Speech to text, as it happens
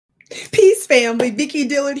family, Vicki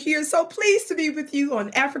Dillard here. So pleased to be with you on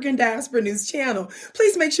African Diaspora News Channel.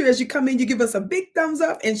 Please make sure as you come in, you give us a big thumbs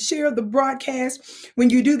up and share the broadcast. When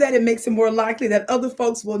you do that, it makes it more likely that other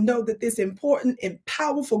folks will know that this important and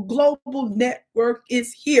powerful global network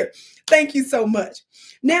is here. Thank you so much.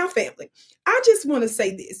 Now, family, I just want to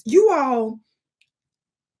say this. You all,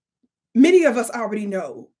 many of us already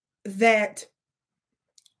know that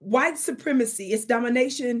white supremacy, its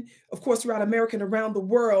domination, of course, throughout America and around the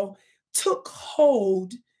world, took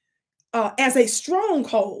hold as a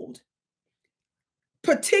stronghold,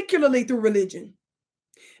 particularly through religion.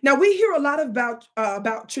 Now we hear a lot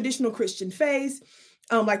about traditional Christian faiths,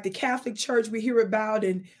 like the Catholic Church. We hear about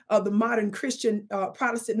and the modern Christian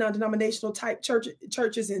Protestant non-denominational type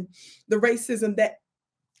churches and the racism that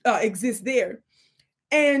exists there,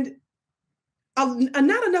 and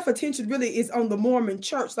not enough attention really is on the Mormon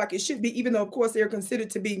Church like it should be, even though of course they're considered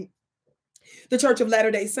to be the Church of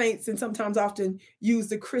Latter-day Saints and sometimes often use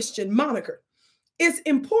the Christian moniker. It's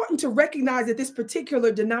important to recognize that this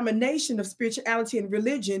particular denomination of spirituality and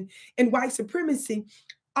religion and white supremacy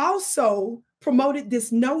also promoted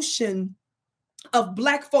this notion of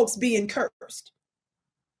Black folks being cursed.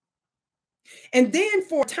 And then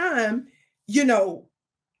for a time,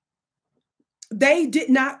 they did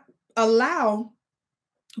not allow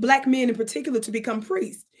Black men in particular to become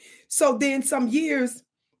priests. So then some years,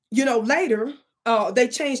 later, they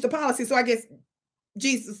changed the policy. So I guess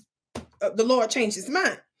Jesus, the Lord, changed his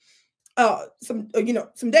mind. Some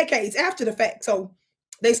decades after the fact. So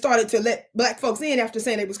they started to let Black folks in after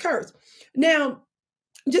saying it was cursed. Now,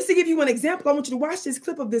 just to give you one example, I want you to watch this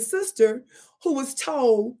clip of this sister who was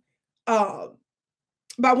told by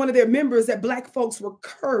one of their members that Black folks were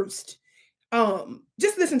cursed.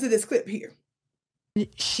 Just listen to this clip here.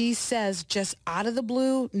 She says, just out of the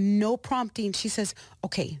blue, no prompting, she says,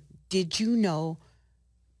 okay, did you know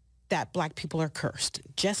that Black people are cursed?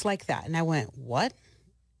 Just like that. And I went, what?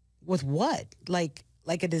 With what? Like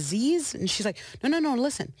a disease? And she's like, no,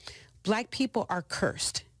 listen, Black people are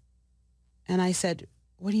cursed. And I said,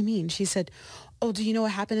 what do you mean? She said, oh, do you know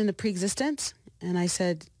what happened in the pre-existence? And I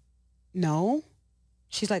said, no.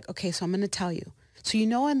 She's like, okay, so I'm going to tell you. So,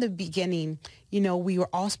 in the beginning, we were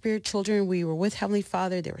all spirit children. We were with Heavenly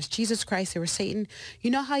Father. There was Jesus Christ. There was Satan.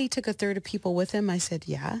 You know how he took a third of people with him? I said,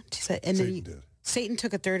 yeah. She said, and then Satan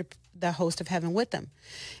took a third of the host of heaven with them.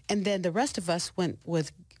 And then the rest of us went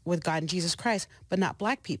with God and Jesus Christ, but not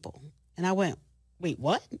Black people. And I went, wait,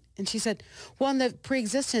 what? And she said, well, in the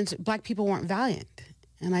pre-existence, Black people weren't valiant.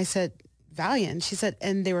 And I said, valiant? She said,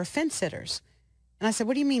 and they were fence sitters. And I said,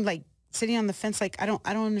 what do you mean, like sitting on the fence? Like, I don't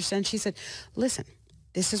understand. She said, listen,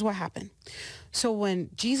 this is what happened. So when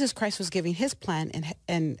Jesus Christ was giving his plan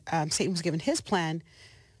and Satan was giving his plan,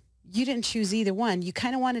 you didn't choose either one. You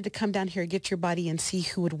kind of wanted to come down here, get your body and see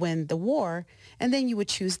who would win the war. And then you would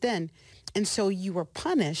choose then. And so you were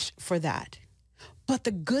punished for that. But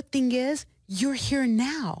the good thing is you're here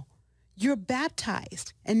now. You're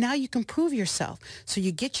baptized, and now you can prove yourself. So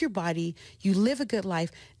you get your body, you live a good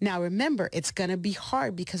life. Now remember, it's going to be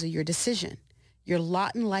hard because of your decision. Your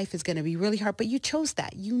lot in life is going to be really hard, but you chose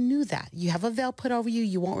that. You knew that. You have a veil put over you.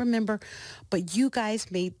 You won't remember, but you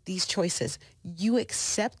guys made these choices. You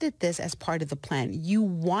accepted this as part of the plan. You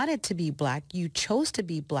wanted to be Black. You chose to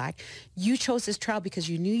be Black. You chose this trial because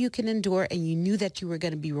you knew you can endure, and you knew that you were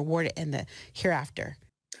going to be rewarded in the hereafter.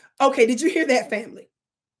 Okay, did you hear that, family?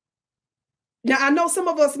 Now, I know some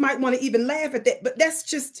of us might want to even laugh at that, but that's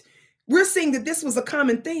just, we're seeing that this was a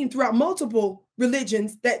common theme throughout multiple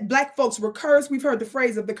religions, that Black folks were cursed. We've heard the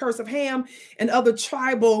phrase of the curse of Ham and other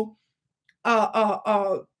tribal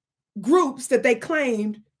groups that they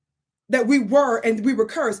claimed that we were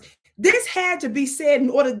cursed. This had to be said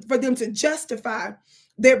in order for them to justify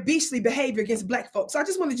their beastly behavior against Black folks. So I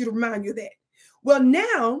just wanted you to remind you of that. Well,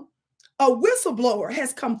 now a whistleblower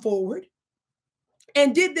has come forward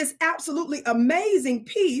and did this absolutely amazing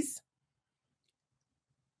piece,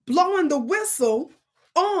 blowing the whistle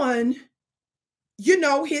on,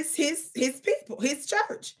 his people, his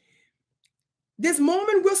church. This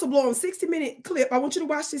Mormon whistleblower 60-minute clip, I want you to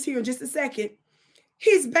watch this here in just a second.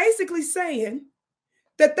 He's basically saying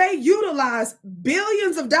that they utilize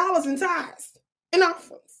billions of dollars in tithes and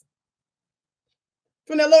offerings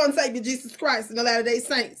from their Lord and Savior Jesus Christ and the Latter-day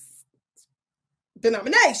Saints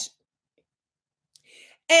denomination,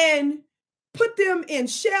 and put them in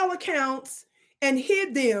shell accounts and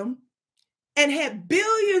hid them, and had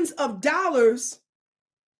billions of dollars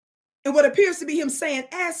in what appears to be him saying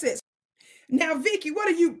assets. Now, Vicki, what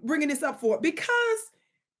are you bringing this up for? Because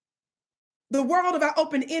the world of our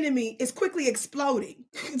open enemy is quickly exploding.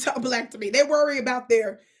 Talk Black to me. They worry about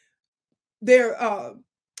their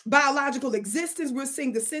biological existence. We're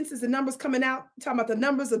seeing the census, the numbers coming out, talking about the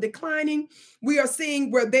numbers are declining. We are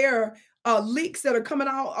seeing where there are leaks that are coming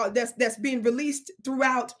out, that's being released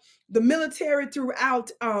throughout the military,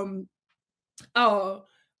 throughout uh,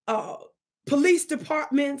 uh, police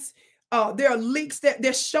departments. There are leaks that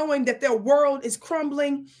they're showing that their world is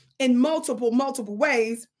crumbling in multiple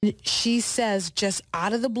ways. She says, just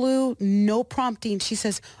out of the blue, no prompting, she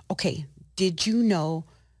says, okay, did you know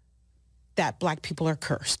that Black people are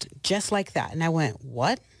cursed? Just like that. And I went,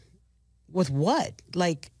 what? With what?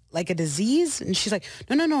 Like a disease? And she's like,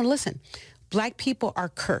 no, listen, Black people are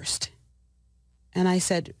cursed. And I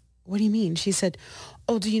said, what do you mean? She said,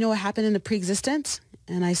 oh, do you know what happened in the pre-existence?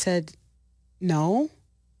 And I said, no.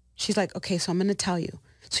 She's like, okay, so I'm going to tell you.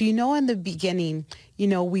 So, in the beginning,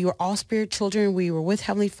 we were all spirit children. We were with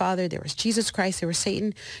Heavenly Father. There was Jesus Christ. There was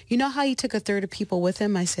Satan. You know how he took a third of people with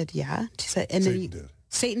him? I said, yeah. She said, and then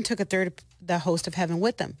Satan took a third of the host of heaven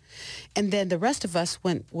with them. And then the rest of us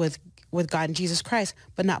went with God and Jesus Christ,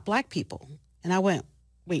 but not Black people. And I went,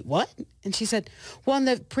 wait, what? And she said, well, in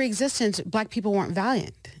the pre-existence, Black people weren't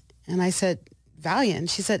valiant. And I said, valiant?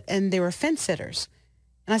 She said, and they were fence sitters.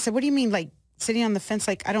 And I said, what do you mean, like sitting on the fence?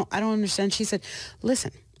 Like, I don't understand. She said,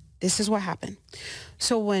 listen, this is what happened.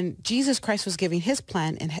 So when Jesus Christ was giving his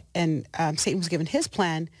plan and Satan was giving his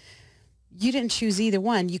plan, you didn't choose either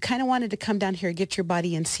one. You kind of wanted to come down here, get your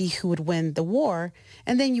buddy, and see who would win the war,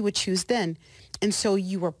 and then you would choose then. And so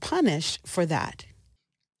you were punished for that.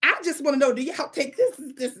 I just want to know, do y'all think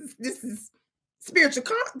this is spiritual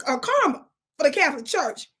karma for the Catholic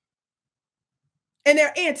Church and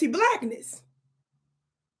their anti-Blackness,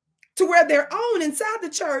 to where their own inside the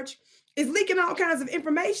church is leaking all kinds of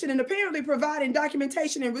information and apparently providing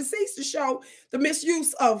documentation and receipts to show the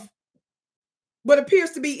misuse of what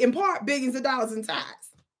appears to be, in part, billions of dollars in tithes?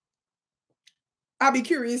 I'll be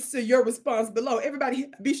curious to your response below. Everybody,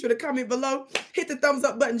 be sure to comment below, hit the thumbs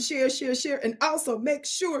up button, share, and also make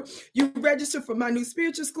sure you register for my new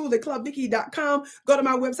spiritual school at clubvicky.com. Go to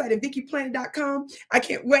my website at vickyplanet.com. I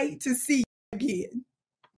can't wait to see you again.